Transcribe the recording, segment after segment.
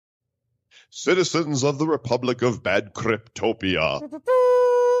Citizens of the Republic of Bad Cryptopia,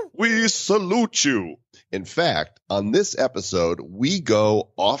 we salute you. In fact, on this episode, we go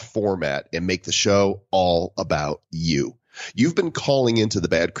off format and make the show all about you. You've been calling into the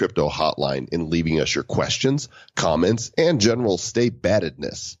Bad Crypto hotline and leaving us your questions, comments, and general stay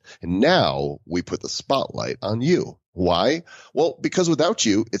baddedness. And now we put the spotlight on you. Why? Well, because without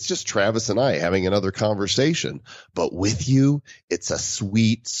you, it's just Travis and I having another conversation. But with you, it's a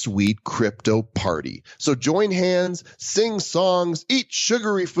sweet, sweet crypto party. So join hands, sing songs, eat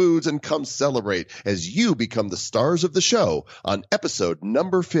sugary foods, and come celebrate as you become the stars of the show on episode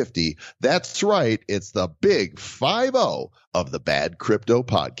number 50. That's right. It's the big 5-0 of the Bad Crypto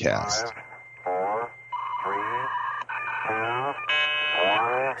Podcast. 5, 4, 3, 2,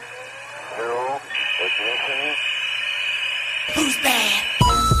 1, 0, ignition. Who's bad?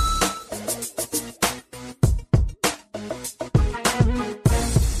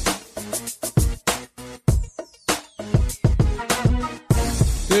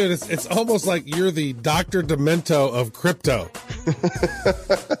 Dude, it's almost like you're the Dr. Demento of crypto.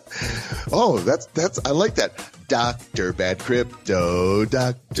 Oh, that's I like that. Dr. Bad Crypto,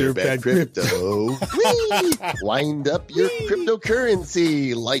 Dr. Bad Crypto. Whee! Wind up your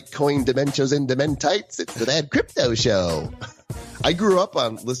cryptocurrency. Litecoin, Dementos, and Dementites. It's the Bad Crypto Show. I grew up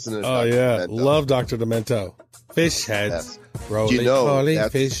on listening to Oh, Dr. yeah. Demento. Love Dr. Demento. Fish heads. Rolling, You know, calling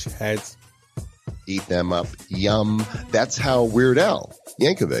that's- fish heads. Eat them up. Yum. That's how Weird Al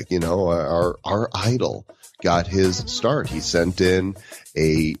Yankovic, our idol, got his start. He sent in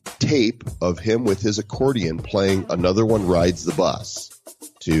a tape of him with his accordion playing Another One Rides the Bus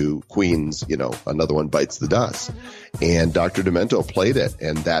to Queen's, Another One Bites the Dust. And Dr. Demento played it,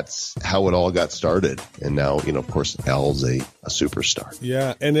 and that's how it all got started. And now, of course, Al's a superstar.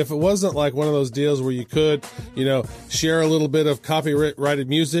 Yeah, and if it wasn't like one of those deals where you could, share a little bit of copyrighted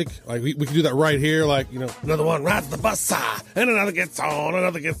music, like we could do that right here, like, another one rides the bus, and another gets on,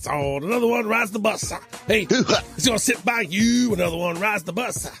 another one rides the bus. Hey, he's going to sit by you, another one rides the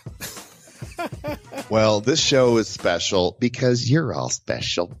bus. Well, this show is special because you're all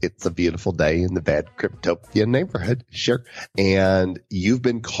special. It's a beautiful day in the Bad Cryptopia neighborhood. Sure. And you've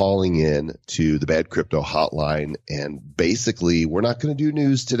been calling in to the Bad Crypto hotline, and basically we're not going to do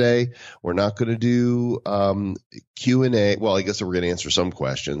news today. We're not going to do Q&A. Well, I guess we're going to answer some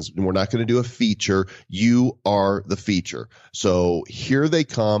questions. We're not going to do a feature. You are the feature. So here they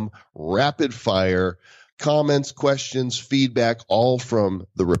come, rapid fire. Comments, questions, feedback, all from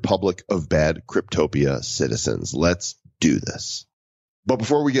the Republic of Bad Cryptopia citizens. Let's do this. But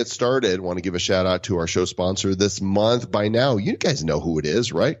before we get started, I want to give a shout out to our show sponsor this month. By now, you guys know who it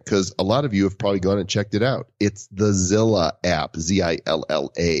is, right? Because a lot of you have probably gone and checked it out. It's the Zilla app, Zilla.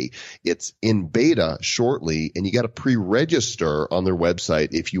 It's in beta shortly, and you got to pre-register on their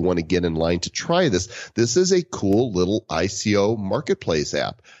website if you want to get in line to try this. This is a cool little ICO marketplace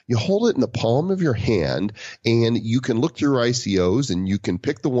app. You hold it in the palm of your hand, and you can look through ICOs, and you can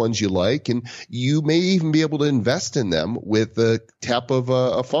pick the ones you like, and you may even be able to invest in them with a tap of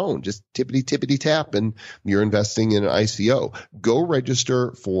a phone, just tippity tap, and you're investing in an ICO. Go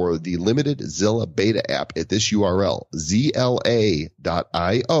register for the limited Zilla beta app at this URL, zla.io/bad.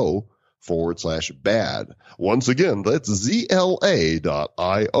 Once again, that's zla.io/bad.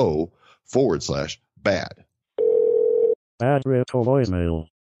 Bad Crypto voicemail.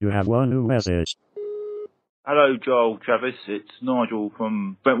 You have one new message. Hello, Joel, Travis. It's Nigel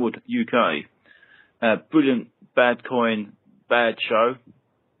from Brentwood, UK. Brilliant bad coin, bad show.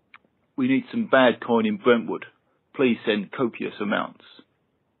 We need some bad coin in Brentwood. Please send copious amounts.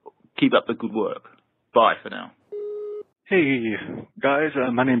 Keep up the good work. Bye for now. Hey, guys.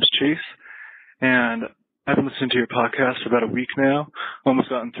 My name's Chase, and I've been listening to your podcast for about a week now. Almost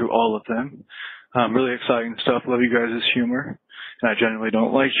gotten through all of them. Really exciting stuff. Love you guys' humor. And I generally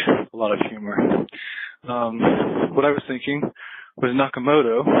don't like a lot of humor. What I was thinking was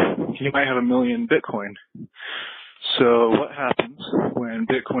Nakamoto, he might have 1 million Bitcoin. So what happens when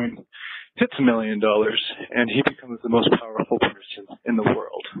Bitcoin hits $1 million and he becomes the most powerful person in the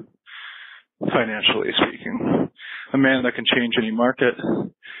world, financially speaking? A man that can change any market,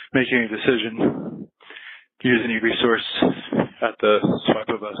 make any decision, use any resource at the swipe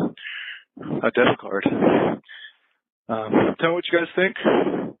of a debit card. Tell me what you guys think,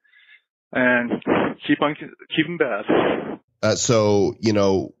 and keep them bad. So,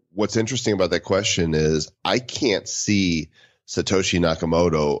 what's interesting about that question is I can't see Satoshi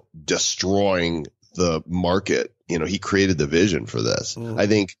Nakamoto destroying the market. He created the vision for this. I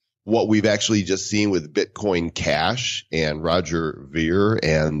think what we've actually just seen with Bitcoin Cash and Roger Ver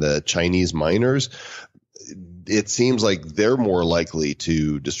and the Chinese miners, it seems like they're more likely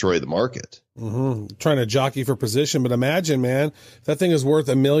to destroy the market. Trying to jockey for position. But imagine, man, if that thing is worth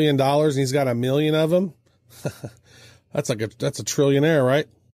 $1 million and he's got 1 million of them. That's a trillionaire, right?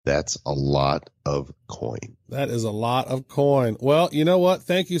 That's a lot of coin. That is a lot of coin. Well, you know what?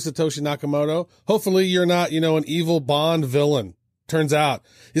 Thank you, Satoshi Nakamoto. Hopefully you're not, an evil Bond villain. Turns out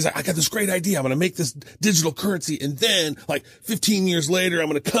he's like, I got this great idea. I'm going to make this digital currency. And then 15 years later, I'm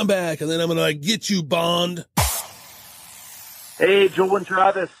going to come back and then I'm going to get you, Bond. Hey, Joel and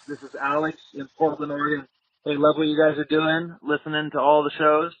Travis. This is Alex in Portland, Oregon. Hey, love what you guys are doing, listening to all the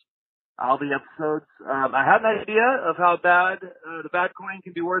shows, all the episodes. I had an idea of how bad the bad coin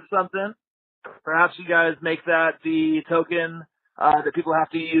can be worth something. Perhaps you guys make that the token that people have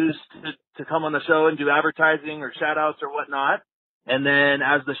to use to come on the show and do advertising or shout outs or whatnot. And then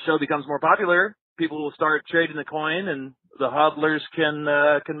as the show becomes more popular, people will start trading the coin and the hodlers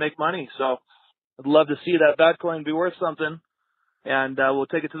can make money. So I'd love to see that bad coin be worth something, and we'll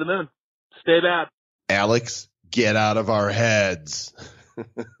take it to the moon. Stay bad. Alex, get out of our heads.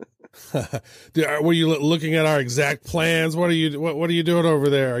 Were you looking at our exact plans? What are you doing over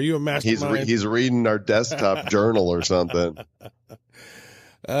there? Are you a mastermind? He's reading our desktop journal or something.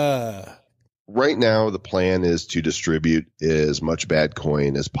 Right now, the plan is to distribute as much bad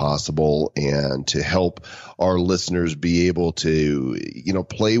coin as possible and to help our listeners be able to,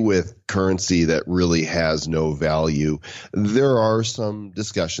 play with currency that really has no value. There are some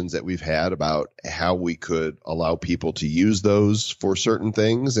discussions that we've had about how we could allow people to use those for certain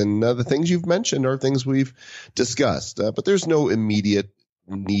things. And the things you've mentioned are things we've discussed, but there's no immediate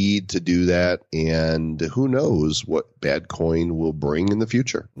need to do that, and who knows what bad coin will bring in the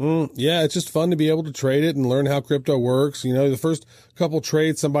future. Yeah, it's just fun to be able to trade it and learn how crypto works. The first couple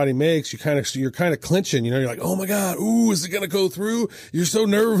trades somebody makes, you're kind of clinching. You're like, oh my god, ooh, is it gonna go through? You're so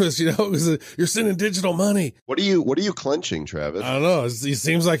nervous, because you're sending digital money. What are you clenching, Travis? I don't know. It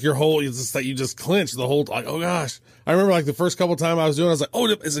seems like you just clinch the whole. Like, oh gosh, I remember the first couple times I was doing, I was like, oh,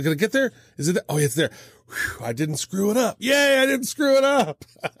 is it gonna get there? Is it? Oh, yeah, it's there. Whew, I didn't screw it up. Yay, I didn't screw it up.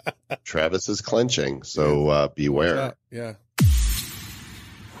 Travis is clenching, so beware. Yeah.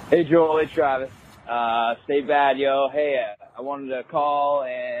 Hey, Joel. Hey, Travis. Stay bad, yo. Hey, I wanted to call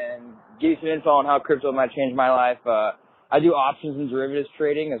and give you some info on how crypto might change my life. I do options and derivatives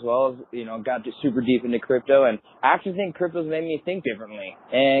trading as well as, got super deep into crypto. And I actually think crypto's made me think differently.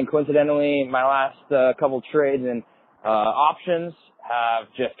 And coincidentally, my last couple trades in options have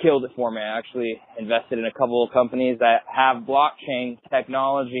just killed it for me. I actually invested in a couple of companies that have blockchain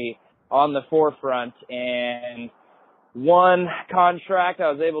technology on the forefront, and one contract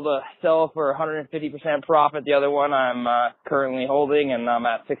I was able to sell for 150% profit. The other one I'm currently holding, and I'm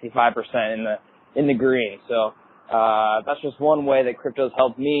at 65% in the green. So that's just one way that crypto's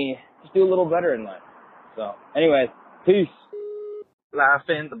helped me just do a little better in life. So anyways, peace. Life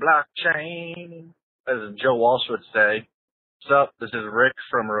in the blockchain, as Joe Walsh would say. What's up? This is Rick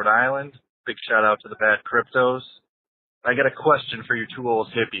from Rhode Island. Big shout out to the bad cryptos. I got a question for you two old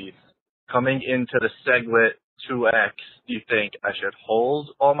hippies. Coming into the SegWit 2X, do you think I should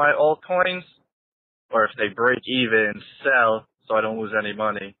hold all my altcoins? Or if they break even, sell so I don't lose any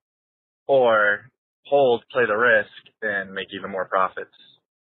money? Or hold, play the risk, and make even more profits?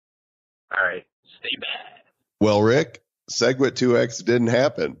 Alright, stay bad. Well, Rick, SegWit 2X didn't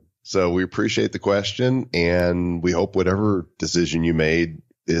happen. So we appreciate the question, and we hope whatever decision you made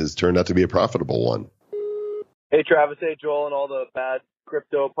is turned out to be a profitable one. Hey, Travis. Hey, Joel, and all the bad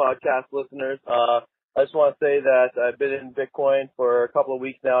crypto podcast listeners. I just want to say that I've been in Bitcoin for a couple of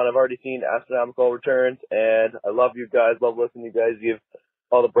weeks now, and I've already seen astronomical returns, and I love you guys. Love listening to you guys give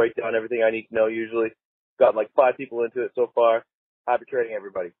all the breakdown, everything I need to know usually. Got 5 people into it so far. Happy trading,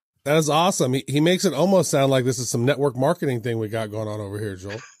 everybody. That is awesome. He makes it almost sound like this is some network marketing thing we got going on over here,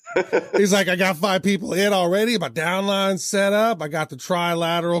 Joel. He's like, I got 5 people in already. My downline set up. I got the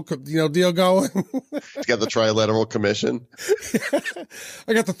trilateral, deal going. He's got the trilateral commission.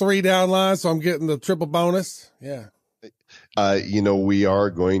 I got the 3 downlines, so I'm getting the triple bonus. Yeah. We are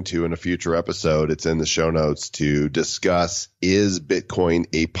going to, in a future episode, it's in the show notes, to discuss, is Bitcoin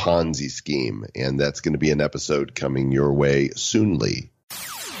a Ponzi scheme? And that's going to be an episode coming your way soonly.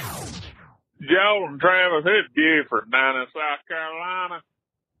 Joel and Travis, it's Buford down in South Carolina.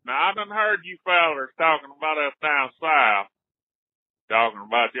 Now, I done heard you fellers talking about us down south. Talking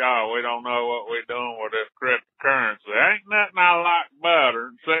about y'all, we don't know what we're doing with this cryptocurrency. Ain't nothing I like better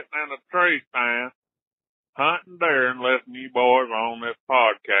than sitting in a tree stand, hunting deer and listening to you boys on this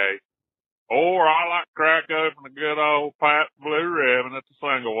podcast. Or I like to crack open a good old Pat Blue Ribbon at the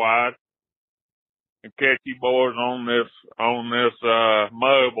single wide and catch you boys on this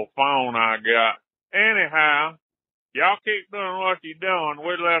mobile phone I got Anyhow, y'all keep doing what you're doing.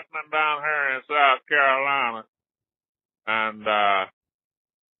 We're listening down here in South Carolina. And,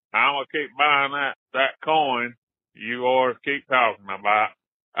 I'm gonna keep buying that coin you always keep talking about.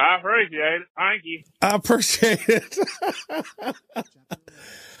 I appreciate it. Thank you. I appreciate it.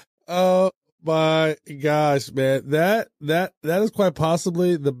 Oh my gosh, man. That is quite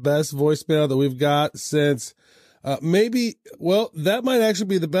possibly the best voicemail that we've got since, that might actually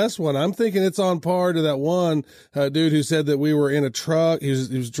be the best one. I'm thinking it's on par to that one, dude who said that we were in a truck. He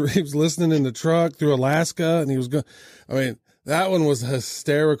was listening in the truck through Alaska and he was going, that one was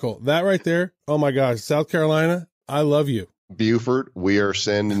hysterical. That right there. Oh my gosh. South Carolina. I love you. Buford, we are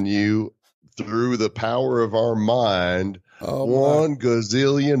sending you through the power of our mind, 1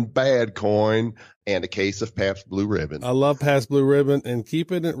 gazillion bad coin and a case of Pabst Blue Ribbon. I love Pabst Blue Ribbon and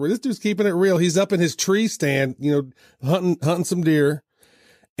this dude's keeping it real. He's up in his tree stand, hunting some deer,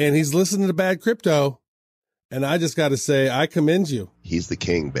 and he's listening to Bad Crypto. And I just got to say, I commend you. He's the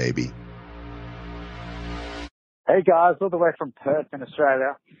king, baby. Hey guys, all the way from Perth in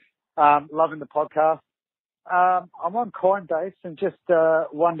Australia. Loving the podcast. I'm on Coinbase and just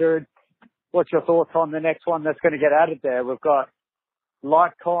wondered what's your thoughts on the next one that's going to get added there. We've got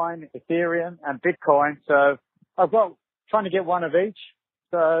Litecoin, Ethereum, and Bitcoin. So I've got trying to get one of each.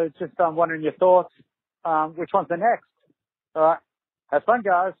 So just wondering your thoughts. Which one's the next? All right. Have fun,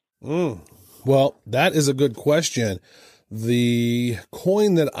 guys. Well, that is a good question. The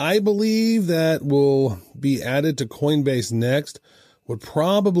coin that I believe that will be added to Coinbase next would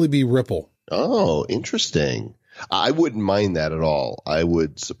probably be Ripple. Oh, interesting. I wouldn't mind that at all. I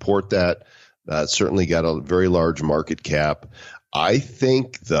would support that. Certainly got a very large market cap. I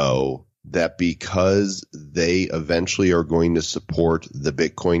think, though, that because they eventually are going to support the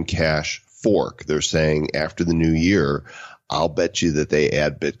Bitcoin Cash fork, they're saying after the new year, I'll bet you that they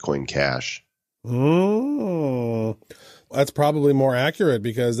add Bitcoin Cash. That's probably more accurate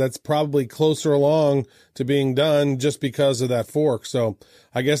because that's probably closer along to being done just because of that fork. So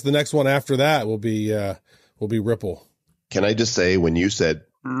I guess the next one after that will be Ripple. Can I just say, when you said,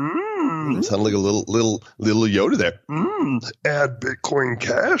 it sounded like a little Yoda there. Add Bitcoin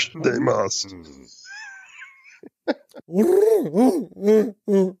Cash, they must.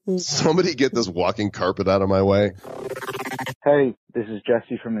 Somebody get this walking carpet out of my way. Hey, this is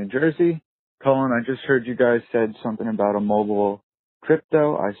Jesse from New Jersey. Colin, I just heard you guys said something about a mobile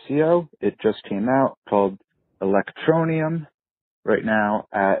crypto ICO. It just came out called Electronium, right now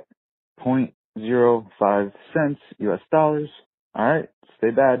at 0.05 cents US dollars. All right, stay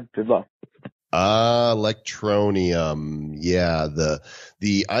bad. Good luck. Electronium. Yeah, the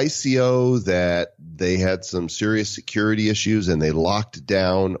ICO that they had some serious security issues and they locked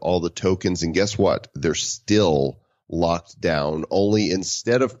down all the tokens. And guess what? They're still locked down. Only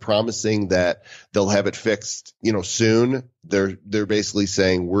instead of promising that they'll have it fixed, soon, they're basically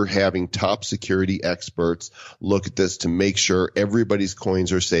saying we're having top security experts look at this to make sure everybody's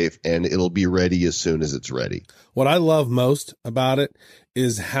coins are safe and it'll be ready as soon as it's ready. What I love most about it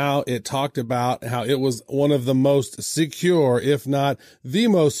is how it talked about how it was one of the most secure, if not the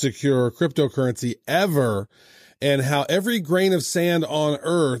most secure cryptocurrency ever. And how every grain of sand on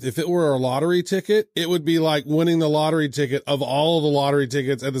earth, if it were a lottery ticket, it would be like winning the lottery ticket of all of the lottery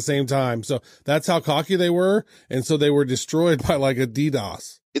tickets at the same time. So that's how cocky they were. And so they were destroyed by like a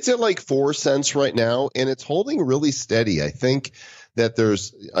DDoS. It's at like 4 cents right now, and it's holding really steady. I think that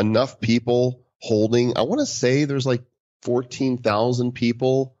there's enough people holding. I want to say there's like 14,000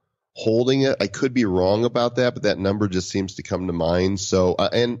 people holding it. I could be wrong about that, but that number just seems to come to mind. So,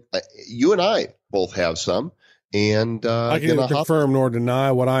 you and I both have some. And I can neither confirm nor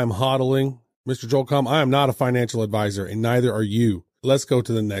deny what I am hodling. Mr. Joel Com, I am not a financial advisor, and neither are you. Let's go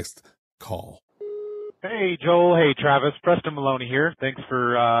to the next call. Hey, Joel. Hey, Travis. Preston Maloney here. Thanks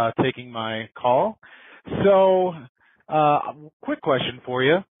for taking my call. So, quick question for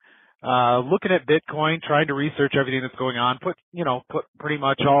you. Looking at Bitcoin, trying to research everything that's going on, put pretty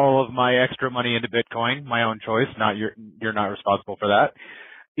much all of my extra money into Bitcoin, my own choice. You're not responsible for that.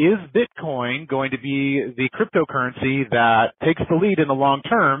 Is Bitcoin going to be the cryptocurrency that takes the lead in the long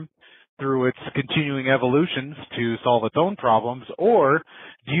term through its continuing evolutions to solve its own problems? Or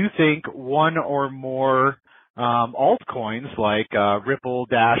do you think one or more altcoins like Ripple,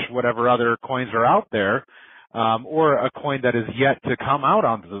 Dash, whatever other coins are out there, or a coin that is yet to come out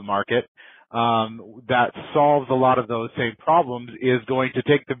onto the market that solves a lot of those same problems is going to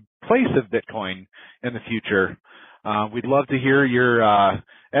take the place of Bitcoin in the future? We'd love to hear your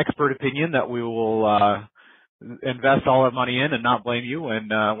expert opinion that we will invest all our money in and not blame you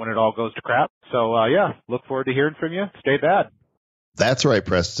when it all goes to crap. So, look forward to hearing from you. Stay bad. That's right,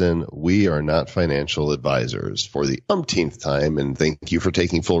 Preston. We are not financial advisors for the umpteenth time, and thank you for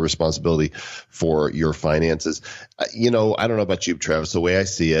taking full responsibility for your finances. I don't know about you, Travis. The way I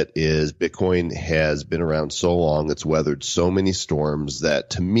see it is Bitcoin has been around so long, it's weathered so many storms that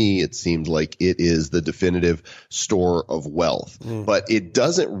to me it seems like it is the definitive store of wealth. But it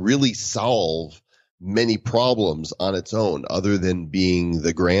doesn't really solve many problems on its own other than being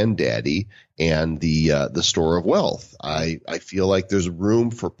the granddaddy and the store of wealth. I feel like there's room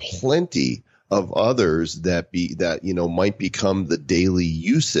for plenty of others that might become the daily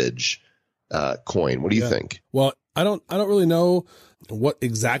usage coin. What do you think? Well, I don't really know what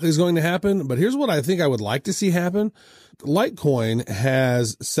exactly is going to happen, but here's what I think I would like to see happen. Litecoin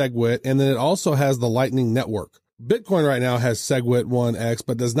has SegWit, and then it also has the Lightning Network. Bitcoin right now has SegWit 1X,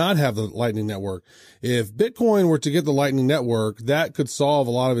 but does not have the Lightning Network. If Bitcoin were to get the Lightning Network, that could solve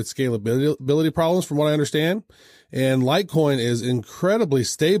a lot of its scalability problems from what I understand. And Litecoin is incredibly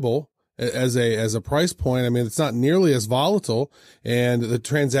stable as a price point. I mean, it's not nearly as volatile, and the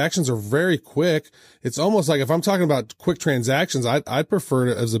transactions are very quick. It's almost like if I'm talking about quick transactions, I'd prefer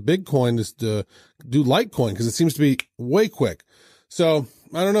it as a big coin to do Litecoin because it seems to be way quick. So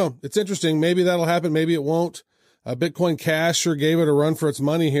I don't know. It's interesting. Maybe that'll happen. Maybe it won't. Bitcoin Cash sure gave it a run for its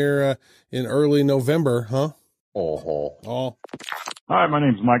money here in early November, huh? Oh. Hi, my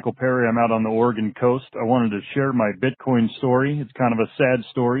name's Michael Perry. I'm out on the Oregon coast. I wanted to share my Bitcoin story. It's kind of a sad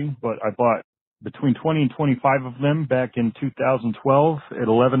story, but I bought between 20 and 25 of them back in 2012 at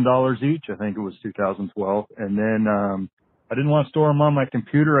 $11 each. I think it was 2012. And then I didn't want to store them on my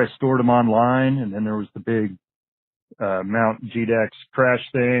computer. I stored them online, and then there was the big Mount GDAX crash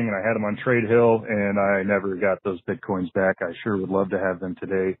thing, and I had them on Trade Hill, and I never got those Bitcoins back. I sure would love to have them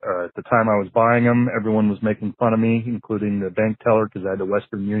today. At the time I was buying them, everyone was making fun of me, including the bank teller, because I had to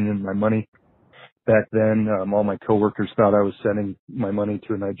Western Union my money back then. All my coworkers thought I was sending my money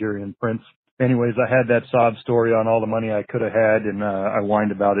to a Nigerian prince. Anyways, I had that sob story on all the money I could have had, and I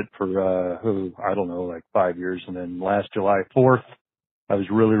whined about it for, I don't know, like 5 years. And then last July 4th, I was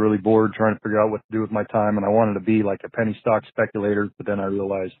really, really bored trying to figure out what to do with my time, and I wanted to be like a penny stock speculator, but then I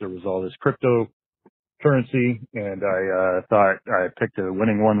realized there was all this cryptocurrency, and I thought I picked a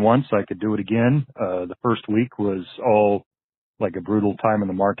winning one once. I could do it again. The first week was all like a brutal time in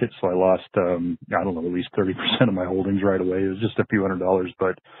the market, so I lost, I don't know, at least 30% of my holdings right away. It was just a few $100s,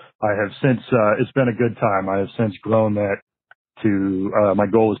 but I have since, it's been a good time. I have since grown that to, my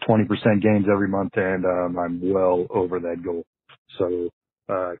goal is 20% gains every month, and I'm well over that goal. So,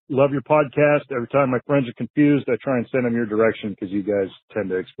 love your podcast. Every time my friends are confused, I try and send them your direction because you guys tend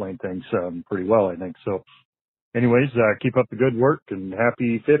to explain things pretty well, I think. So anyways, keep up the good work and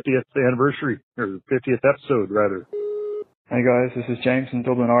happy 50th anniversary, or 50th episode, rather. Hi guys, this is James from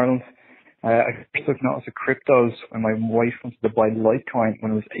Dublin, Ireland. I first took notice of cryptos when my wife wanted to buy Litecoin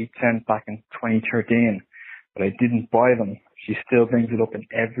when it was 8 cents back in 2013, but I didn't buy them. She still brings it up in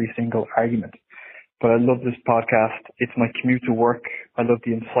every single argument. But I love this podcast. It's my commute to work. I love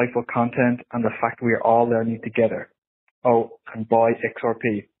the insightful content and the fact we are all learning together. Oh, and buy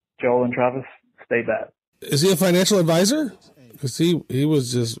XRP. Joel and Travis, stay bad. Is he a financial advisor? Because he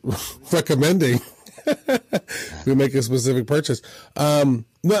was just recommending we make a specific purchase. No,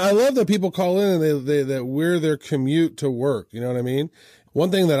 I love that people call in and that we're their commute to work. You know what I mean? One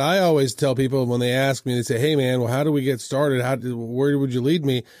thing that I always tell people when they ask me, they say, hey man, well, how do we get started? Where would you lead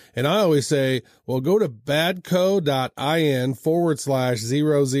me? And I always say, well, go to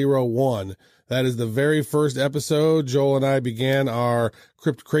badco.in/001. That is the very first episode. Joel and I began our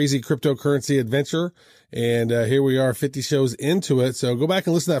crazy cryptocurrency adventure. And here we are 50 shows into it. So go back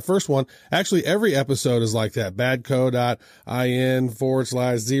and listen to that first one. Actually, every episode is like that.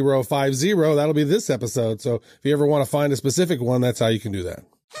 badco.in/050. That'll be this episode. So if you ever want to find a specific one, that's how you can do that.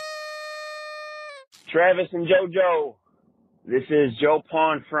 Travis and JoJo. This is Joe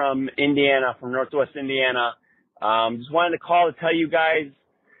Pawn from Indiana, from Northwest Indiana. Just wanted to call to tell you guys,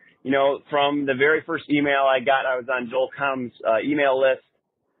 you know, from the very first email I got, I was on Joel Com's email list.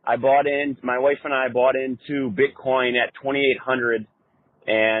 My wife and I bought into Bitcoin at 2,800,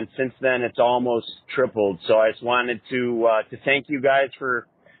 and since then it's almost tripled. So I just wanted to thank you guys for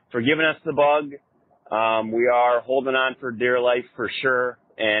giving us the bug. We are holding on for dear life for sure,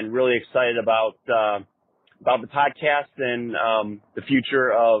 and really excited about the podcast and the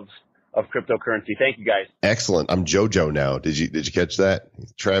future of cryptocurrency. Thank you guys. Excellent. I'm JoJo now. Did you catch that?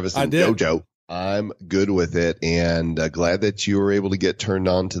 Travis and JoJo. I'm good with it, and glad that you were able to get turned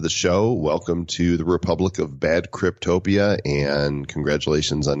on to the show. Welcome to the Republic of Bad Cryptopia, and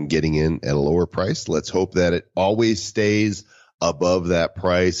congratulations on getting in at a lower price. Let's hope that it always stays above that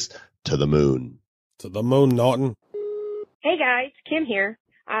price to the moon. To the moon, Norton. Hey guys, Kim here.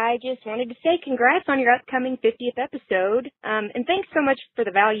 I just wanted to say congrats on your upcoming 50th episode. And thanks so much for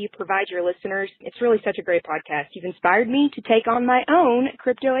the value you provide your listeners. It's really such a great podcast. You've inspired me to take on my own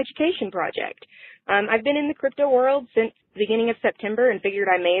crypto education project. I've been in the crypto world since the beginning of September and figured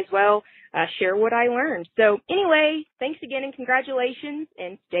I may as well share what I learned. So anyway, thanks again and congratulations,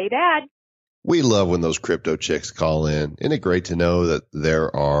 and stay bad. We love when those crypto chicks call in. Isn't it great to know that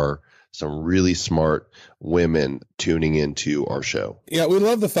there are some really smart women tuning into our show? Yeah, we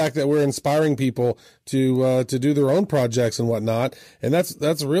love the fact that we're inspiring people to do their own projects and whatnot, and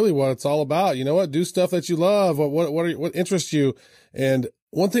that's really what it's all about. You know what? Do stuff that you love. What interests you? And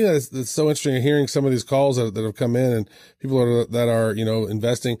one thing that's so interesting, hearing some of these calls that have come in, and people that are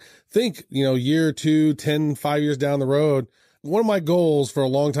investing. Think year, 2, 10, 5 years down the road. One of my goals for a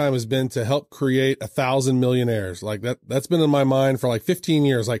long time has been to help create 1,000 millionaires. Like that's been in my mind for like 15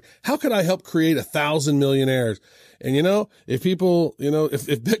 years. Like, how could I help create 1,000 millionaires? And if people, if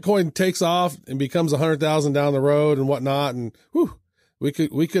Bitcoin takes off and becomes 100,000 down the road and whatnot, and we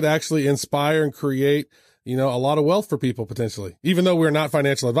could actually inspire and create, a lot of wealth for people potentially. Even though we're not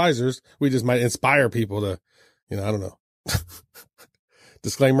financial advisors, we just might inspire people to, I don't know.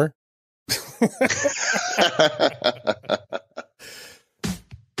 Disclaimer.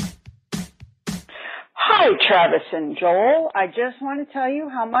 Hi, Travis and Joel. I just want to tell you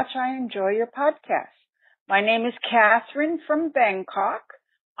how much I enjoy your podcast. My name is Catherine from Bangkok.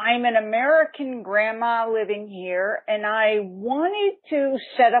 I'm an American grandma living here, and I wanted to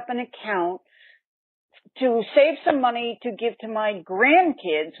set up an account to save some money to give to my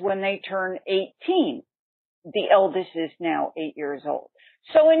grandkids when they turn 18. The eldest is now 8 years old.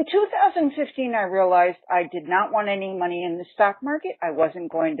 So in 2015, I realized I did not want any money in the stock market. I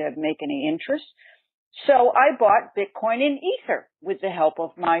wasn't going to make any interest. So I bought Bitcoin and Ether with the help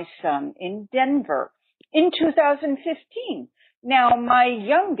of my son in Denver in 2015. Now, my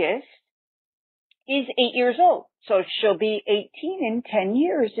youngest is 8 years old. So she'll be 18 in 10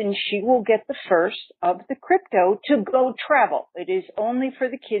 years, and she will get the first of the crypto to go travel. It is only for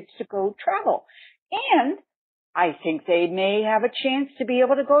the kids to go travel. And I think they may have a chance to be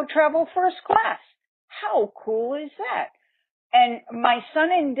able to go travel first class. How cool is that? And my son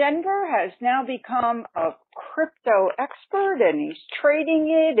in Denver has now become a crypto expert, and he's trading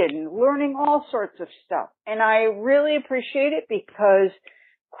it and learning all sorts of stuff. And I really appreciate it because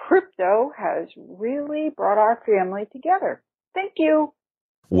crypto has really brought our family together. Thank you.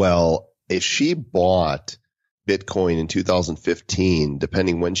 Well, if she bought Bitcoin in 2015,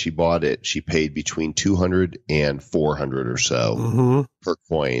 depending when she bought it, she paid between $200 and $400 or so per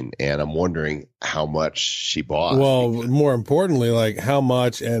coin. And I'm wondering how much she bought. Well, more importantly, like how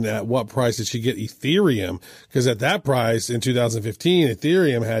much and at what price did she get Ethereum? Because at that price in 2015,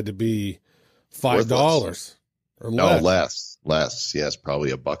 Ethereum had to be $5 or less. No, less. Yes,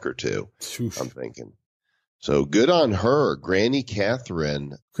 probably $1 or $2. I'm thinking. So good on her, Granny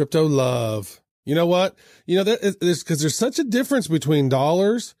Catherine. Crypto love. You know what? There's such a difference between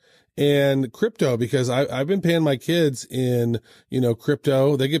dollars and crypto, because I've been paying my kids in,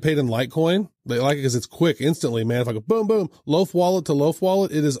 crypto. They get paid in Litecoin. They like it because it's quick, instantly, man. If I go boom, boom, loaf wallet to loaf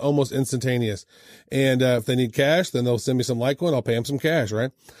wallet, it is almost instantaneous. And if they need cash, then they'll send me some Litecoin. I'll pay them some cash,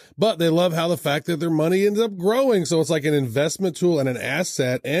 right? But they love how the fact that their money ends up growing. So it's like an investment tool and an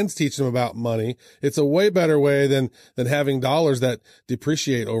asset, and teach them about money. It's a way better way than having dollars that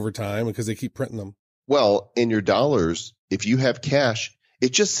depreciate over time because they keep printing them. Well, in your dollars, if you have cash,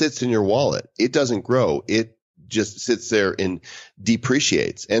 it just sits in your wallet. It doesn't grow. It just sits there and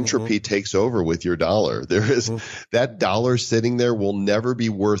depreciates. Entropy takes over with your dollar. There is that dollar sitting there will never be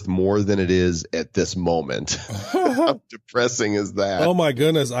worth more than it is at this moment. How depressing is that? Oh my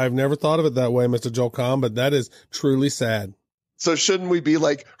goodness. I've never thought of it that way, Mr. Joel Kahn, but that is truly sad. So shouldn't we be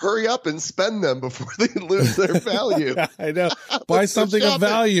like, hurry up and spend them before they lose their value? I know. Buy something of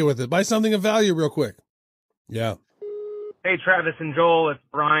value with it. Buy something of value real quick. Yeah. Hey, Travis and Joel, it's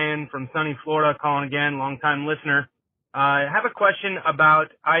Brian from sunny Florida calling again, longtime listener. I have a question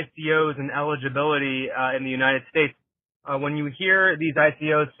about ICOs and eligibility in the United States. When you hear these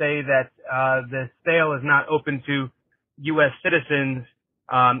ICOs say that the sale is not open to U.S. citizens,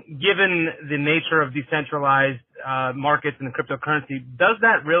 given the nature of decentralized markets and the cryptocurrency, does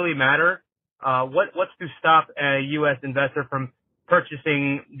that really matter? What's to stop a U.S. investor from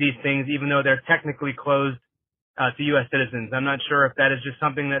purchasing these things, even though they're technically closed to U.S. citizens? I'm not sure if that is just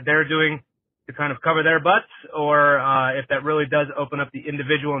something that they're doing to kind of cover their butts, or if that really does open up the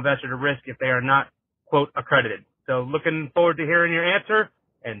individual investor to risk if they are not, quote, accredited. So looking forward to hearing your answer,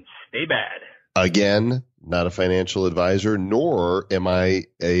 and stay bad. Again, not a financial advisor, nor am I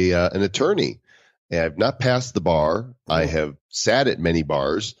an attorney. and I've not passed the bar. I have sat at many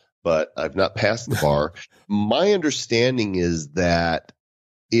bars, but I've not passed the bar. My understanding is that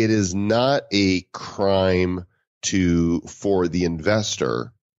it is not a crime for the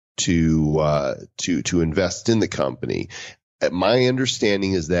investor to invest in the company. My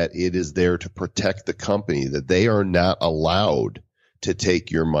understanding is that it is there to protect the company, that they are not allowed to take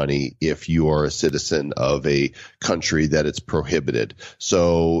your money if you are a citizen of a country that it's prohibited.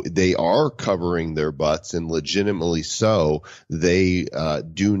 So they are covering their butts, and legitimately so. They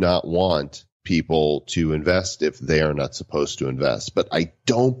do not want people to invest if they are not supposed to invest. But I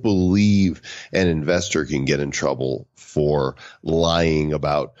don't believe an investor can get in trouble for lying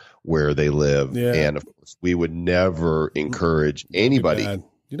about where they live. Yeah. And of course, we would never encourage anybody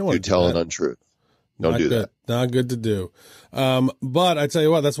to tell an untruth. Don't do that. Not good to do. But I tell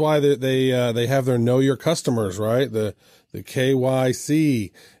you what, that's why they have their know your customers, right? The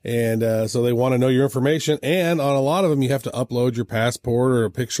KYC. And, so they want to know your information. And on a lot of them, you have to upload your passport or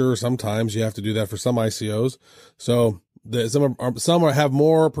a picture. Sometimes you have to do that for some ICOs. So some have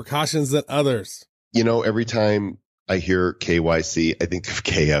more precautions than others. You know, every time I hear KYC, I think of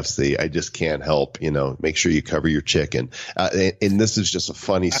KFC. I just can't help, make sure you cover your chicken. And this is just a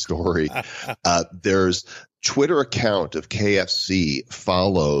funny story. There's Twitter account of KFC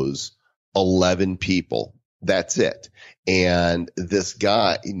follows 11 people. That's it. And this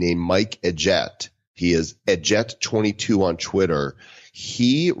guy named Mike Edgett, he is Edgett22 on Twitter.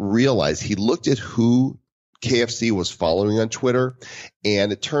 He realized, he looked at who KFC was following on Twitter,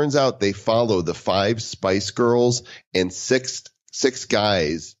 and it turns out they follow the 5 Spice Girls and six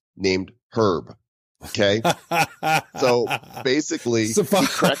guys named Herb. Okay. So basically he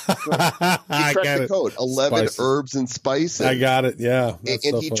cracked the code. 11 spices. Herbs and spices. I got it. Yeah.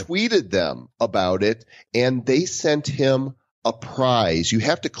 And he tweeted them about it, and they sent him a prize. You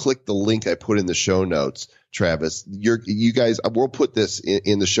have to click the link I put in the show notes, Travis. You guys, we'll put this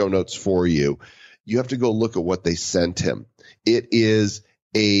in the show notes for you. You have to go look at what they sent him. It is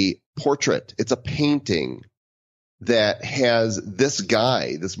a portrait. It's a painting that has this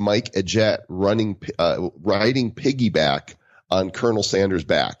guy, this Mike Edgett, riding piggyback on Colonel Sanders'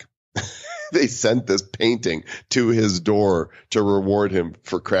 back. They sent this painting to his door to reward him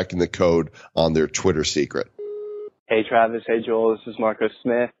for cracking the code on their Twitter secret. Hey, Travis. Hey, Joel. This is Marco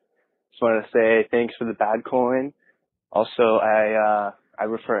Smith. Just wanted to say thanks for the bad coin. Also, I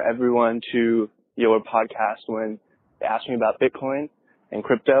refer everyone to your podcast when they ask me about Bitcoin and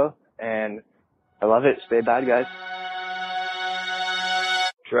crypto, and I love it. Stay bad, guys.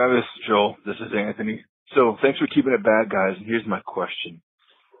 Travis, Joel, this is Anthony. So thanks for keeping it bad, guys, and here's my question.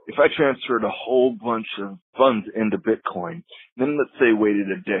 If I transferred a whole bunch of funds into Bitcoin, then let's say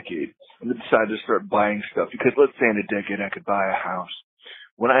waited a decade, and then decided to start buying stuff, because let's say in a decade I could buy a house.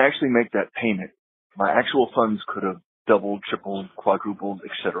 When I actually make that payment, my actual funds could have doubled, tripled, quadrupled,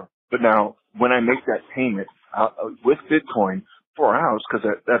 etc. But now, when I make that payment with Bitcoin for a house, because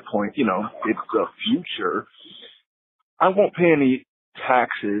at that point, it's the future, I won't pay any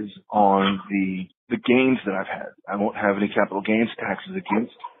taxes on the gains that I've had. I won't have any capital gains taxes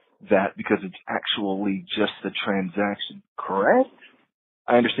against that because it's actually just the transaction, correct?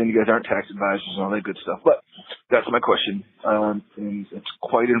 I understand you guys aren't tax advisors and all that good stuff, but that's my question. And it's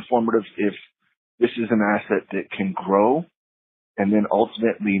quite informative if this is an asset that can grow and then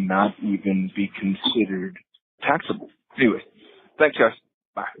ultimately not even be considered taxable. Anyway, thanks, guys.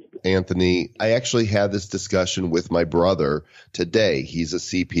 Bye. Anthony, I actually had this discussion with my brother today. He's a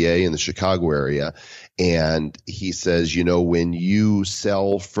CPA in the Chicago area, and he says, when you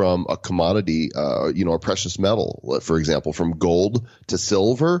sell from a commodity, a precious metal, for example, from gold to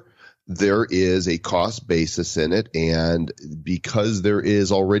silver, there is a cost basis in it. And because there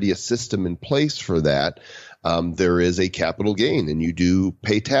is already a system in place for that, there is a capital gain, and you do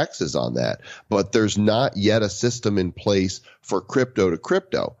pay taxes on that. But there's not yet a system in place for crypto to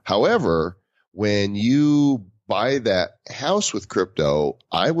crypto. However, when you buy that house with crypto,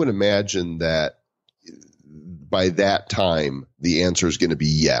 I would imagine that by that time, the answer is going to be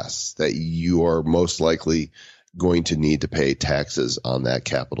yes, that you are most likely going to need to pay taxes on that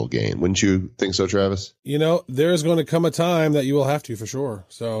capital gain. Wouldn't you think so, Travis? There's going to come a time that you will have to, for sure.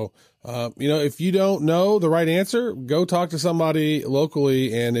 So, if you don't know the right answer, go talk to somebody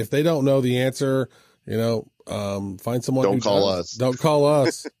locally. And if they don't know the answer, find someone. Don't call us. Don't call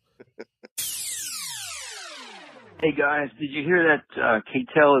us. Hey guys, did you hear that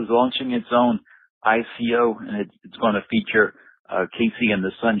KTEL is launching its own ICO, and it's going to feature Casey and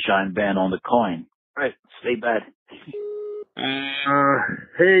the Sunshine Band on the coin? All right, stay bad.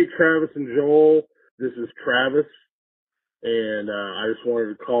 Hey, Travis and Joel. This is Travis. And I just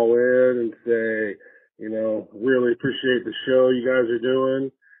wanted to call in and say, really appreciate the show you guys are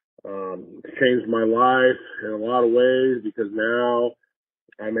doing. It's changed my life in a lot of ways because now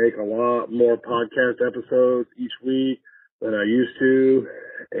I make a lot more podcast episodes each week than I used to,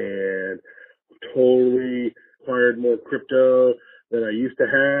 and totally acquired more crypto than I used to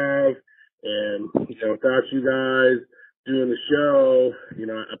have. And, without you guys doing the show,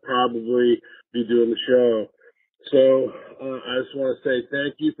 I'd probably be doing the show. So I just want to say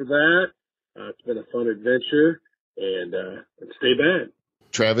thank you for that. It's been a fun adventure, and stay bad.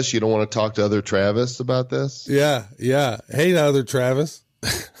 Travis, you don't want to talk to other Travis about this? Yeah. Hey, other Travis.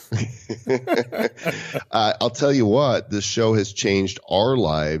 I'll tell you what, this show has changed our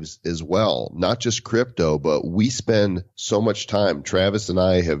lives as well. Not just crypto, but we spend so much time. Travis and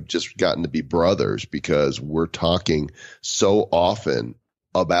I have just gotten to be brothers because we're talking so often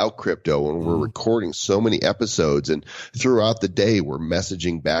about crypto and we're recording so many episodes, and throughout the day we're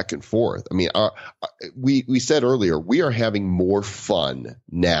messaging back and forth. I mean, we said earlier, we are having more fun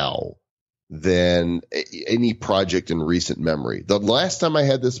now than any project in recent memory. The last time I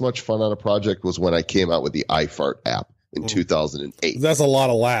had this much fun on a project was when I came out with the iFart app in 2008. That's a lot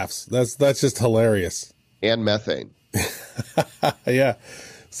of laughs. That's just hilarious. And methane. Yeah.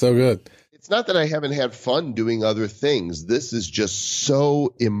 So good. It's not that I haven't had fun doing other things. This is just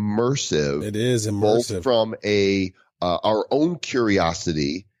so immersive. It is immersive. Both from our own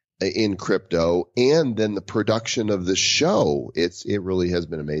curiosity in crypto and then the production of the show. It really has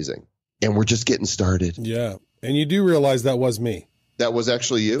been amazing. And we're just getting started. Yeah. And you do realize that was me. That was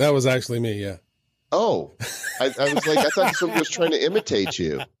actually you? That was actually me, yeah. Oh. I was like, I thought someone was trying to imitate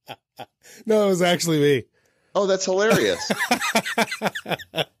you. No, it was actually me. Oh, that's hilarious.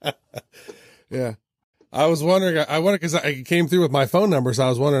 Yeah. I was wondering, because I came through with my phone number, so I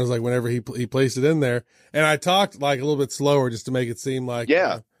was wondering, like, whenever he placed it in there, and I talked like a little bit slower just to make it seem like,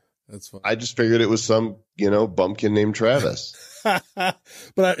 yeah, that's fine. I just figured it was some, bumpkin named Travis.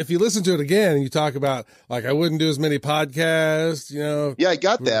 But if you listen to it again and you talk about, like, I wouldn't do as many podcasts, Yeah, I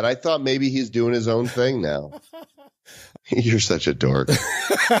got that. I thought maybe he's doing his own thing now. You're such a dork.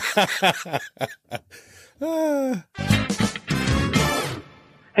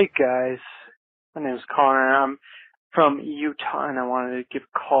 Hey guys, my name is Connor. I'm from Utah, and I wanted to give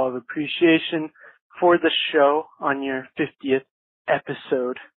a call of appreciation for the show on your 50th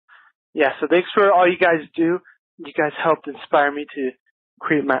episode. Yeah, so thanks for all you guys do. You guys helped inspire me to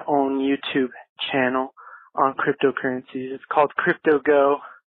create my own YouTube channel on cryptocurrencies. It's called Crypto Go,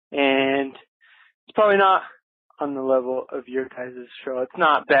 and it's probably not on the level of your guys' show. It's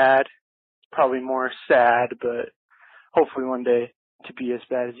not bad. It's probably more sad, but hopefully one day to be as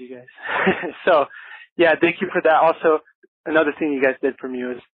bad as you guys. So, yeah, thank you for that. Also, another thing you guys did for me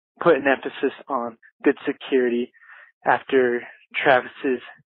was put an emphasis on good security after Travis's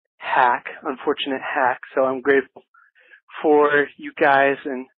unfortunate hack. So I'm grateful for you guys.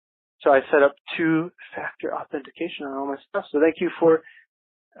 And so I set up 2-factor authentication on all my stuff. So thank you for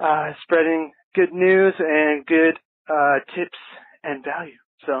spreading good news and good tips and value.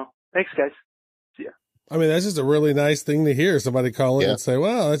 So thanks, guys. See ya. I mean, that's just a really nice thing to hear. Somebody call in and say,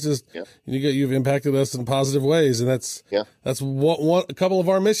 "Well, that's just you've impacted us in positive ways," and that's a couple of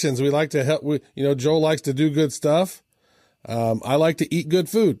our missions. We like to help. Joe likes to do good stuff. I like to eat good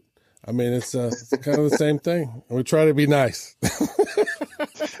food. I mean, it's kind of the same thing. We try to be nice.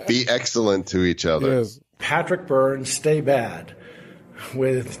 Be excellent to each other. Yes. Patrick Burns, Stay Bad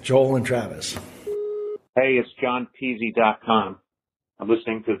with Joel and Travis. Hey, it's JohnPeasy.com. I'm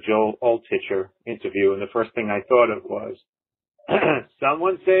listening to the Joel Altitcher interview, and the first thing I thought of was,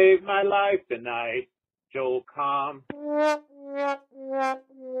 someone saved my life tonight. Joel, calm.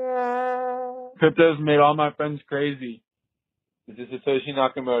 Crypto's made all my friends crazy. This is Satoshi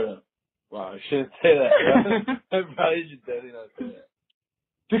Nakamoto. Wow, I shouldn't say that. I probably should definitely not say that.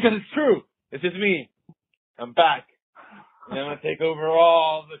 Because it's true. It's just me. I'm back. And I'm going to take over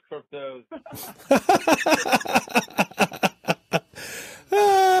all the cryptos.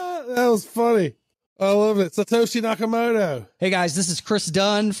 That was funny. I love it. Satoshi Nakamoto. Hey guys, this is Chris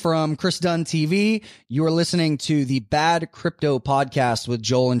Dunn from Chris Dunn TV. You are listening to the Bad Crypto Podcast with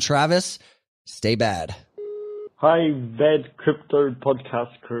Joel and Travis. Stay bad. Hi, Bad Crypto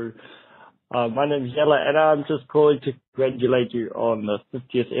Podcast crew. My name is Yella, and I'm just calling to congratulate you on the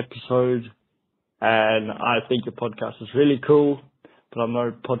 50th episode. And I think your podcast is really cool, but I'm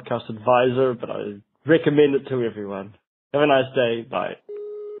no podcast advisor, but I recommend it to everyone. Have a nice day. Bye.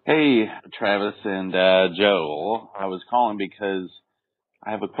 Hey, Travis and Joel. I was calling because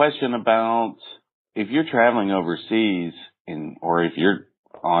I have a question about if you're traveling overseas or if you're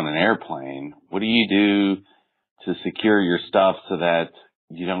on an airplane, what do you do to secure your stuff so that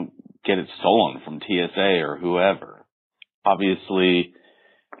you don't get it stolen from TSA or whoever. Obviously,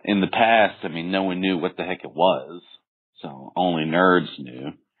 in the past, I mean, no one knew what the heck it was, so only nerds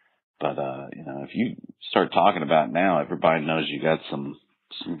knew. But, you know, if you start talking about it now, everybody knows you got some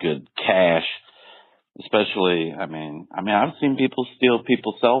good cash. Especially, I mean, I've seen people steal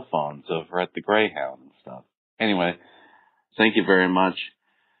people's cell phones over at the Greyhound and stuff. Anyway, thank you very much.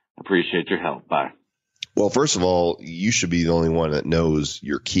 Appreciate your help. Bye. Well, first of all, you should be the only one that knows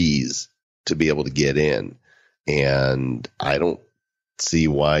your keys to be able to get in. And I don't see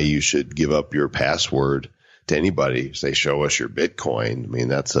why you should give up your password to anybody. Say, show us your Bitcoin. I mean,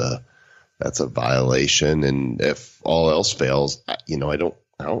 that's a violation. And if all else fails, you know, I don't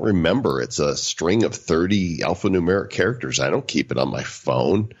remember. It's a string of 30 alphanumeric characters. I don't keep it on my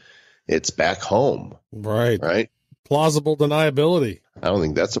phone. It's back home. Right. Plausible deniability. I don't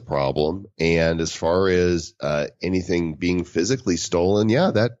think that's a problem. And as far as anything being physically stolen,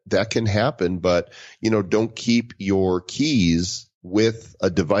 yeah, that can happen. But, you know, don't keep your keys with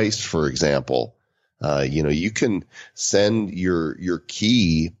a device, for example. You know, you can send your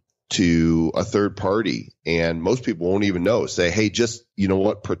key to a third party, and most people won't even know. Say, hey, just, you know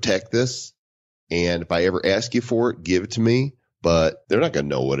what, protect this. And if I ever ask you for it, give it to me. But they're not going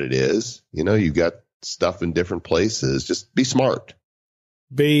to know what it is. You know, you've got stuff in different places. Just be smart.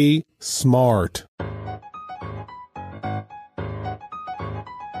 Be smart.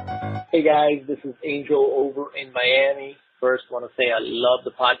 Hey guys, this is Angel over in Miami. First, want to say I love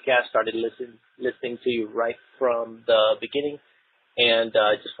the podcast. Started listening to you right from the beginning. And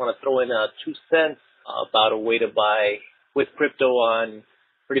I just want to throw in 2 cents about a way to buy with crypto on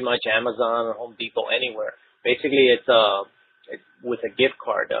pretty much Amazon or Home Depot, anywhere. Basically, it's with a gift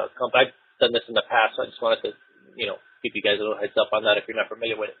card. I've done this in the past, so I just wanted to, you know, give you guys a little heads up on that if you're not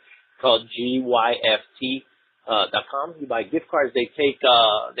familiar with it. It's called GYFT.com. You buy gift cards. They take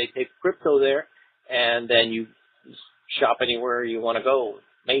crypto there, and then you shop anywhere you want to go.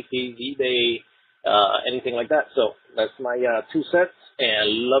 Macy's, eBay, anything like that. So that's my 2 cents, and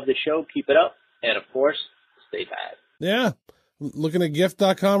love the show. Keep it up. And of course, stay bad. Yeah. Looking at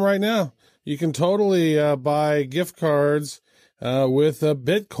gift.com right now. You can totally buy gift cards with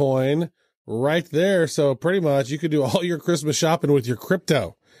Bitcoin right there. So pretty much you could do all your Christmas shopping with your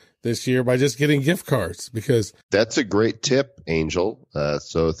crypto this year by just getting gift cards, because that's a great tip, Angel.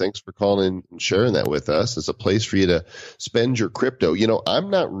 So thanks for calling and sharing that with us. It's a place for you to spend your crypto. You know,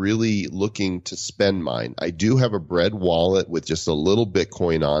 I'm not really looking to spend mine. I do have a Bread wallet with just a little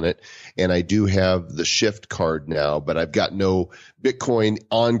Bitcoin on it, and I do have the Shift card now, but I've got no Bitcoin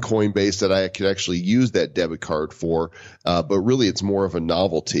on Coinbase that I could actually use that debit card for. But really, it's more of a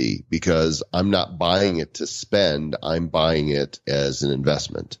novelty because I'm not buying it to spend. I'm buying it as an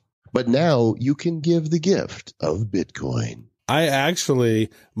investment. But now you can give the gift of Bitcoin. I actually,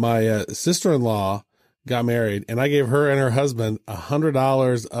 my sister-in-law got married, and I gave her and her husband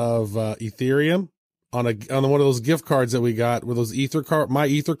 $100 of Ethereum on one of those gift cards that we got with those my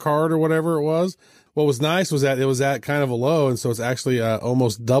Ether card or whatever it was. What was nice was that it was at kind of a low, and so it's actually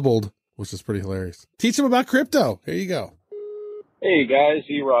almost doubled, which is pretty hilarious. Teach them about crypto. Here you go. Hey guys,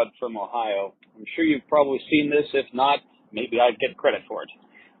 E-Rod from Ohio. I'm sure you've probably seen this. If not, maybe I'd get credit for it.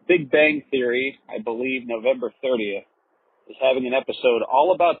 Big Bang Theory, I believe November 30th, is having an episode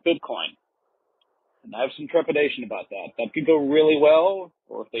all about Bitcoin. And I have some trepidation about that. That could go really well,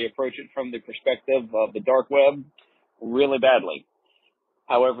 or if they approach it from the perspective of the dark web, really badly.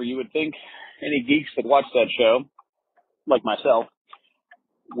 However, you would think any geeks that watch that show, like myself,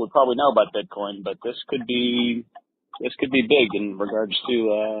 would probably know about Bitcoin, but this could be big in regards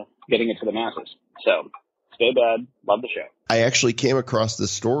to getting it to the masses. So, stay bad. Love the show. I actually came across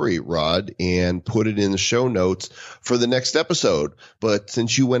this story, Rod, and put it in the show notes for the next episode. But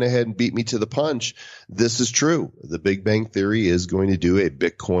since you went ahead and beat me to the punch, this is true. The Big Bang Theory is going to do a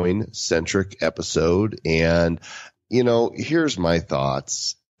Bitcoin-centric episode. And, you know, here's my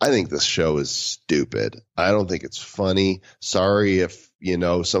thoughts. I think this show is stupid. I don't think it's funny. Sorry if, you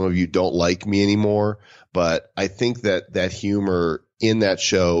know, some of you don't like me anymore. But I think that humor in that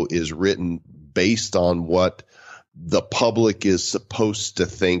show is written based on what the public is supposed to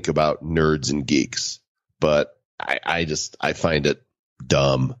think about nerds and geeks. But I find it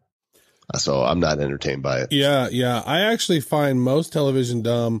dumb. So I'm not entertained by it. Yeah. I actually find most television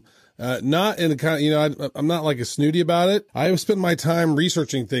dumb. Not in the kind of, you know, I'm not like a snooty about it. I spend my time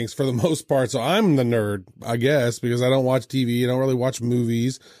researching things for the most part. So I'm the nerd, I guess, because I don't watch TV. I don't really watch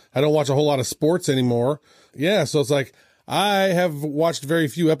movies. I don't watch a whole lot of sports anymore. Yeah. So it's like, I have watched very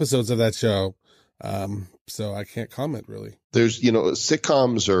few episodes of that show. So I can't comment really. There's, you know,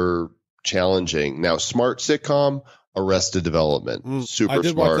 sitcoms are challenging. Now, smart sitcom, Arrested Development, super I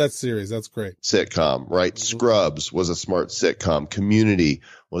did smart watch that series. That's great. sitcom, right? Scrubs was a smart sitcom. Community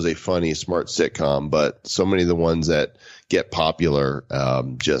was a funny, smart sitcom, but so many of the ones that get popular,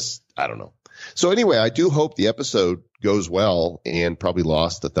 just, I don't know. So anyway, I do hope the episode goes well, and probably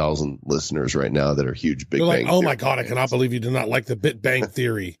lost 1,000 listeners right now that are huge Big They're like, Bang oh Theory my God, I cannot believe you do not like the Bit Bang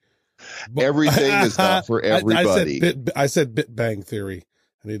Theory. Everything is not for everybody. I said Bit Bang Theory.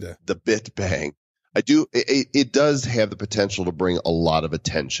 I need to. The Bit Bang. I do. It does have the potential to bring a lot of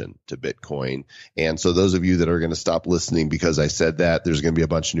attention to Bitcoin. And so those of you that are going to stop listening because I said that, there's going to be a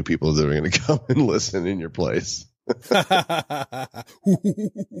bunch of new people that are going to come and listen in your place. Well,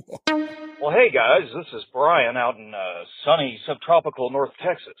 hey guys, this is Brian out in sunny subtropical North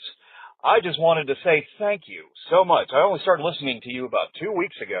Texas. I just wanted to say thank you so much. I only started listening to you about 2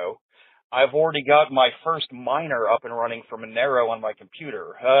 weeks ago. I've already got my first miner up and running for Monero on my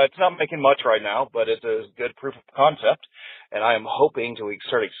computer. It's not making much right now, but it's a good proof of concept, and I am hoping to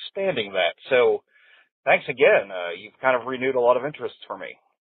start expanding that. So thanks again. You've kind of renewed a lot of interest for me.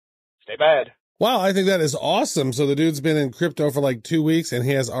 Stay bad. Wow, I think that is awesome. So the dude's been in crypto for like 2 weeks, and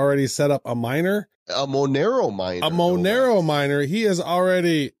he has already set up a miner. A Monero miner. A Monero miner. He is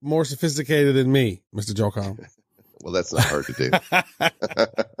already more sophisticated than me, Mr. Joe Com. Well, that's not hard to do.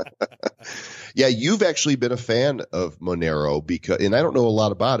 Yeah, you've actually been a fan of Monero because, and I don't know a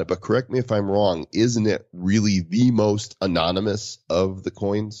lot about it, but correct me if I'm wrong. Isn't it really the most anonymous of the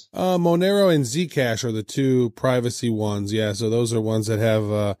coins? Monero and Zcash are the two privacy ones. Yeah, so those are ones that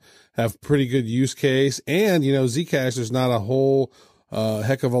have pretty good use case. And Zcash, there's not a whole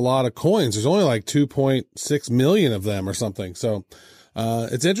heck of a lot of coins. There's only like 2.6 million of them or something. So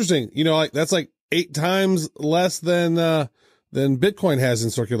it's interesting. Like that's like 8 times less than Bitcoin has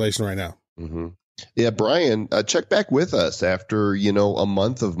in circulation right now. Mm-hmm. Yeah, Brian, check back with us after, a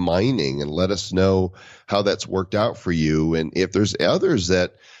month of mining and let us know how that's worked out for you. And if there's others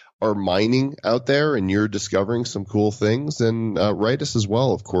that are mining out there and you're discovering some cool things, then write us as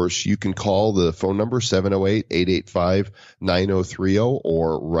well. Of course, you can call the phone number 708-885-9030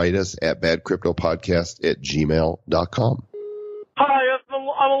 or write us at badcryptopodcast@gmail.com. Hi,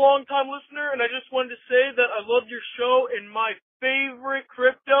 I'm a long-time listener, and I just wanted to say that I love your show, and my favorite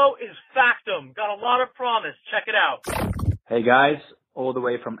crypto is Factum. Got a lot of promise. Check it out. Hey guys, all the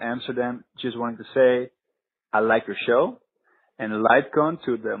way from Amsterdam. Just wanted to say I like your show, and Litecoin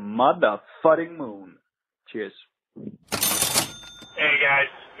to the motherfucking moon. Cheers. Hey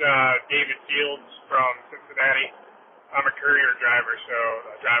guys, David Fields from Cincinnati. I'm a courier driver, so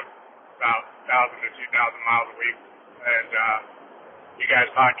I drive about 1,000 to 2,000 miles a week, and you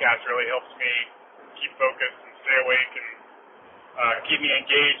guys' podcast really helps me keep focused and stay awake and keep me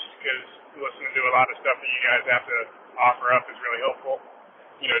engaged, because listening to a lot of stuff that you guys have to offer up is really helpful.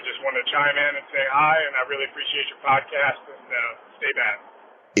 Just wanted to chime in and say hi, and I really appreciate your podcast, and stay bad.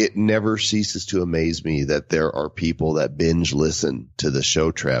 It never ceases to amaze me that there are people that binge listen to the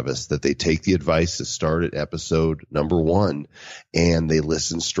show, Travis, that they take the advice to start at episode number 1 and they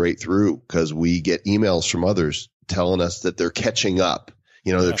listen straight through, because we get emails from others telling us that they're catching up.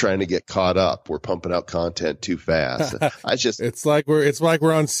 They're trying to get caught up. We're pumping out content too fast. It's like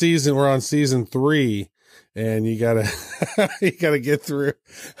we're on season 3, and you gotta get through.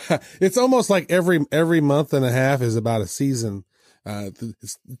 It's almost like every month and a half is about a season.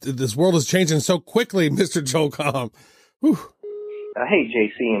 This world is changing so quickly, Mr. Joe Com. Hey,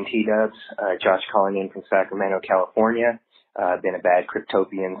 JC and T-Dubs. Josh calling in from Sacramento, California. I've been a bad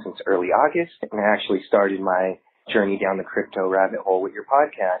cryptopian since early August, and I actually started my journey down the crypto rabbit hole with your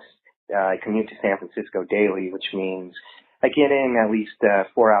podcast. I commute to San Francisco daily, which means I get in at least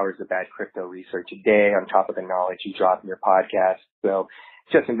 4 hours of bad crypto research a day on top of the knowledge you drop in your podcast. So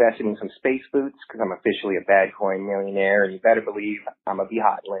just invested in some space boots because I'm officially a Badcoin millionaire, and you better believe I'm a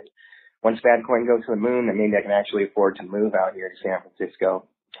hodling. Once Badcoin goes to the moon, then maybe I can actually afford to move out here to San Francisco.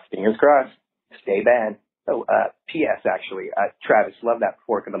 Fingers crossed. Stay bad. Oh, P.S. actually, Travis, love that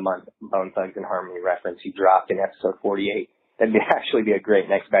Fork of the Month Bone Thugs and Harmony reference you dropped in episode 48. That'd actually be a great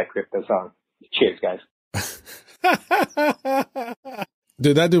next Bad Crypto song. Cheers, guys.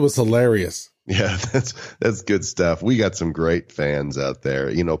 Dude, that dude was hilarious. Yeah, that's good stuff. We got some great fans out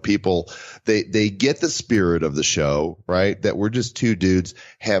there. People, they get the spirit of the show, right? That we're just two dudes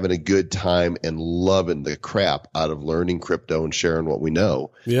having a good time and loving the crap out of learning crypto and sharing what we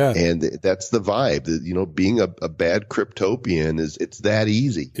know. Yeah. And that's the vibe. Being a bad cryptopian it's that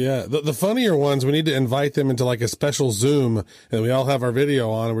easy. Yeah. The funnier ones, we need to invite them into like a special Zoom, and we all have our video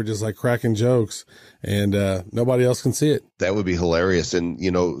on, and we're just like cracking jokes, and nobody else can see it. That would be hilarious. And,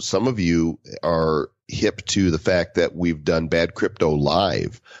 some of you are hip to the fact that we've done Bad Crypto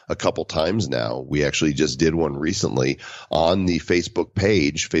live a couple times now. We actually just did one recently on the Facebook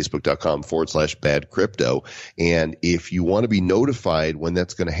page, facebook.com/Bad Crypto. And if you want to be notified when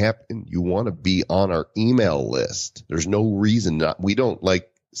that's going to happen, you want to be on our email list. There's no reason not. We don't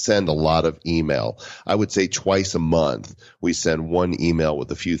send a lot of email. I would say twice a month we send one email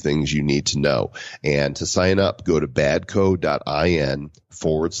with a few things you need to know. And to sign up, go to badco.in/news.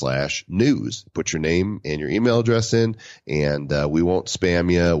 Put your name and your email address in, and we won't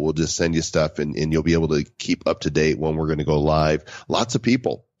spam you. We'll just send you stuff, and you'll be able to keep up to date when we're going to go live. Lots of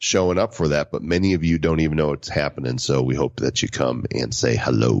people showing up for that, but many of you don't even know it's happening. So we hope that you come and say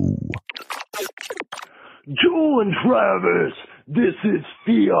hello. Joel and Travis, this is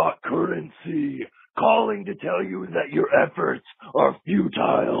fiat currency, calling to tell you that your efforts are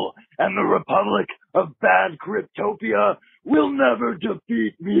futile, and the Republic of Bad Cryptopia will never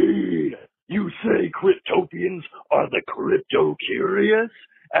defeat me. You say Cryptopians are the crypto-curious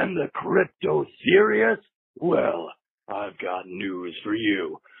and the crypto-serious? Well, I've got news for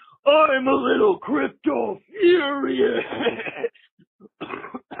you. I'm a little crypto-furious.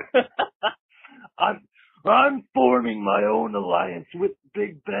 I'm forming my own alliance with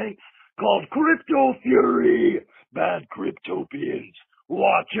big banks called Crypto Fury. Bad Cryptopians,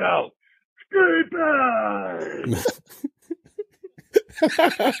 watch out. Stay bad.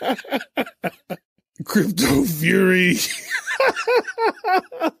 Crypto Fury.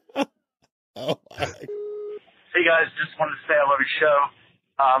 Oh my. Hey guys, just wanted to say I love your show.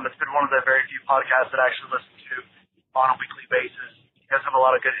 It's been one of the very few podcasts that I actually listen to on a weekly basis. You guys have a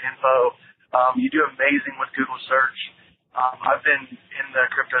lot of good info. You do amazing with Google search. I've been in the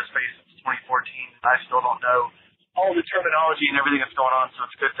crypto space since 2014, and I still don't know all the terminology and everything that's going on, so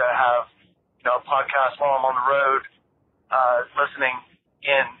it's good to have, a podcast while I'm on the road, listening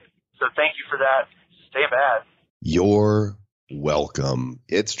in. So thank you for that. Stay bad. You're welcome.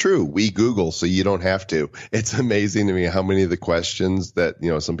 It's true. We Google, so you don't have to. It's amazing to me how many of the questions that,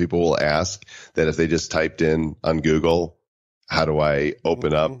 some people will ask that if they just typed in on Google, how do I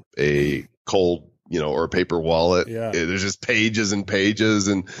open up a cold, or a paper wallet? Yeah. There's just pages and pages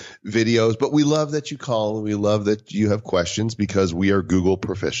and videos, but we love that you call and we love that you have questions because we are Google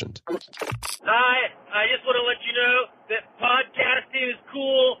proficient. Hi, I just want to let you know that podcasting is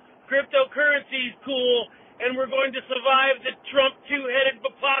cool, cryptocurrency is cool, and we're going to survive the Trump two-headed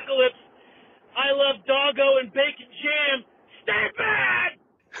apocalypse. I love doggo and bacon jam. Stay bad!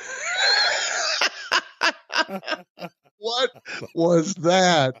 What was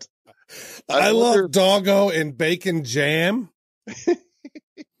that? I love doggo and bacon jam. Is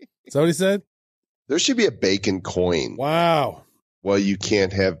that what he said? There should be a bacon coin. Wow. Well, you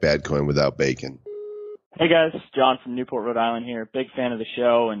can't have bad coin without bacon. Hey guys, John from Newport, Rhode Island here. Big fan of the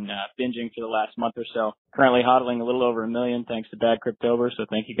show and binging for the last month or so. Currently hodling a little over 1 million thanks to Bad Cryptober, so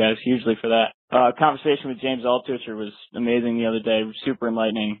thank you guys hugely for that. Conversation with James Altucher was amazing the other day, super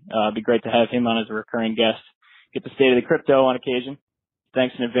enlightening. It'd be great to have him on as a recurring guest. Get the state of the crypto on occasion.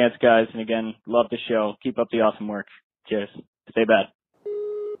 Thanks in advance, guys. And again, love the show. Keep up the awesome work. Cheers. Stay bad.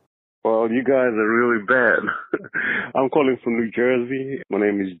 Well, you guys are really bad. I'm calling from New Jersey. My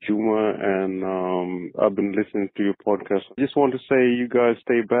name is Juma, and I've been listening to your podcast. I just want to say you guys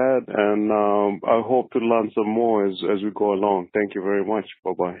stay bad, and I hope to learn some more as we go along. Thank you very much.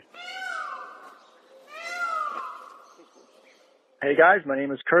 Bye-bye. Hey guys, my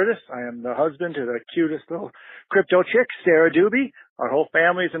name is Curtis. I am the husband to the cutest little crypto chick, Sarah Doobie. Our whole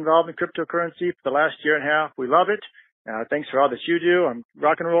family is involved in cryptocurrency for the last year and a half. We love it. Thanks for all that you do. I'm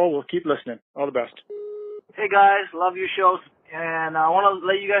rock and roll. We'll keep listening. All the best. Hey guys, love your shows. And I want to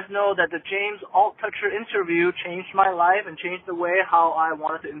let you guys know that the James Altucher interview changed my life and changed the way how I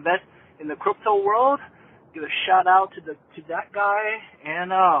wanted to invest in the crypto world. Give a shout out to that guy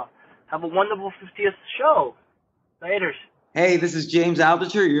and have a wonderful 50th show. Laters. Hey, this is James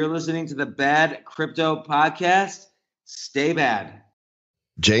Altucher. You're listening to the Bad Crypto Podcast. Stay bad.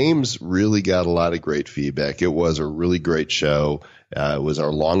 James really got a lot of great feedback. It was a really great show. It was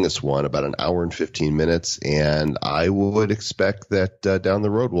our longest one, about an hour and 15 minutes. And I would expect that down the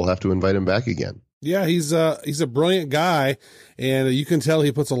road, we'll have to invite him back again. Yeah, he's a brilliant guy, and you can tell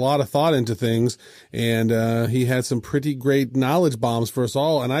he puts a lot of thought into things, and he had some pretty great knowledge bombs for us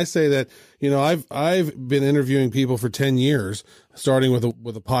all. And I say that, I've been interviewing people for 10 years, starting with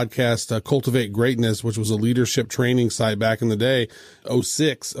a podcast, Cultivate Greatness, which was a leadership training site back in the day,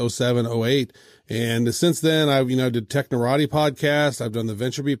 06, 07, 08. And since then, I've, did Technorati podcast. I've done the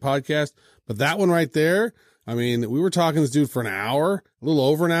VentureBeat podcast, but that one right there, we were talking to this dude for an hour, a little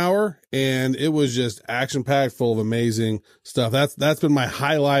over an hour, and it was just action packed, full of amazing stuff. That's been my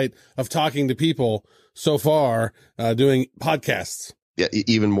highlight of talking to people so far doing podcasts. Yeah,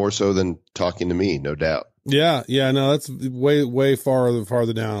 even more so than talking to me, no doubt. Yeah, no, that's way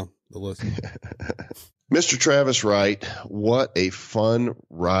farther down the list. Mr. Travis Wright, what a fun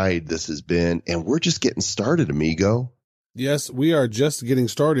ride this has been, and we're just getting started, amigo. Yes, we are just getting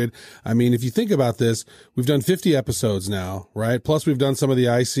started. I mean, if you think about this, we've done 50 episodes now, right? Plus we've done some of the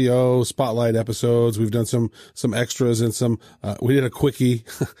ICO spotlight episodes. We've done some extras and some, we did a quickie.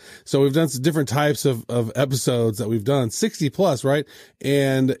 So we've done some different types of episodes that we've done, 60 plus, right?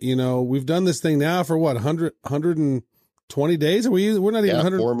 And, we've done this thing now for what, 120 days? We're not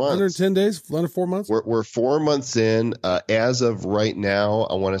even 110 days, under 4 months. We're 4 months in. As of right now,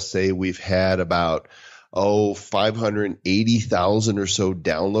 I want to say we've had about 580,000 or so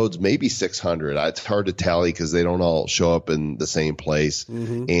downloads, maybe 600. It's hard to tally because they don't all show up in the same place.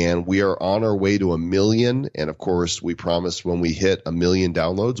 Mm-hmm. And we are on our way to 1 million. And of course, we promise when we hit 1 million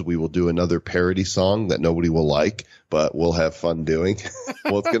downloads, we will do another parody song that nobody will like, but we'll have fun doing.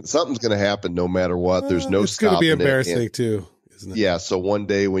 Well, something's going to happen no matter what. There's no it's going to be stopping embarrassing too. Yeah, so one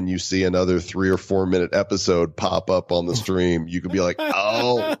day when you see another 3 or 4 minute episode pop up on the stream, you could be like,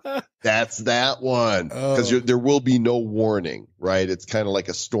 oh, that's that one. Because there will be no warning, right? It's kind of like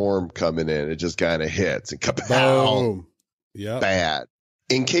a storm coming in. It just kind of hits and kapow. Yeah. Bad.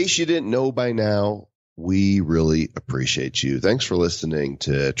 In case you didn't know by now, we really appreciate you. Thanks for listening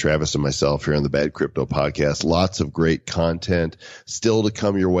to Travis and myself here on the Bad Crypto Podcast. Lots of great content still to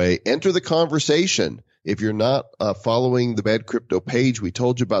come your way. Enter the conversation. If you're not following the Bad Crypto page, we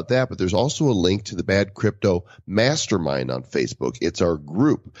told you about that, but there's also a link to the Bad Crypto Mastermind on Facebook. It's our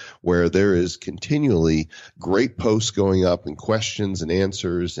group where there is continually great posts going up and questions and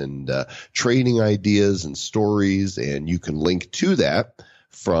answers and trading ideas and stories, and you can link to that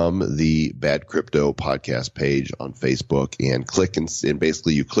from the Bad Crypto Podcast page on Facebook and click and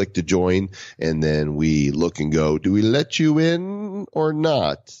basically you click to join, and then we look and go, do we let you in or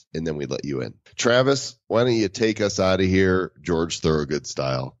not? And then we let you in. Travis, why don't you take us out of here, George Thorogood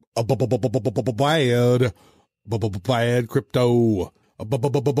style? Bad crypto.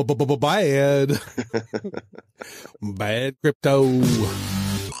 Bad crypto.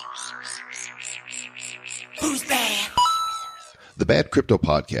 Who's bad? The Bad Crypto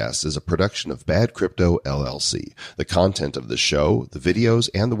Podcast is a production of Bad Crypto LLC. The content of the show, the videos,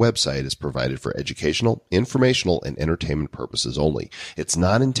 and the website is provided for educational, informational, and entertainment purposes only. It's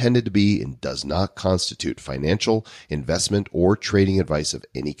not intended to be and does not constitute financial, investment, or trading advice of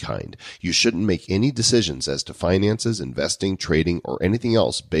any kind. You shouldn't make any decisions as to finances, investing, trading, or anything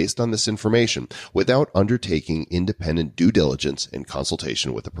else based on this information without undertaking independent due diligence and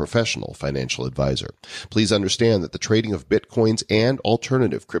consultation with a professional financial advisor. Please understand that the trading of Bitcoins and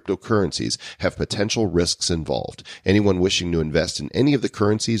alternative cryptocurrencies have potential risks involved. Anyone wishing to invest in any of the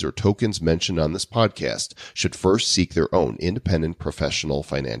currencies or tokens mentioned on this podcast should first seek their own independent professional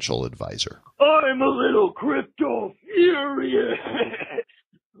financial advisor. I'm a little crypto furious.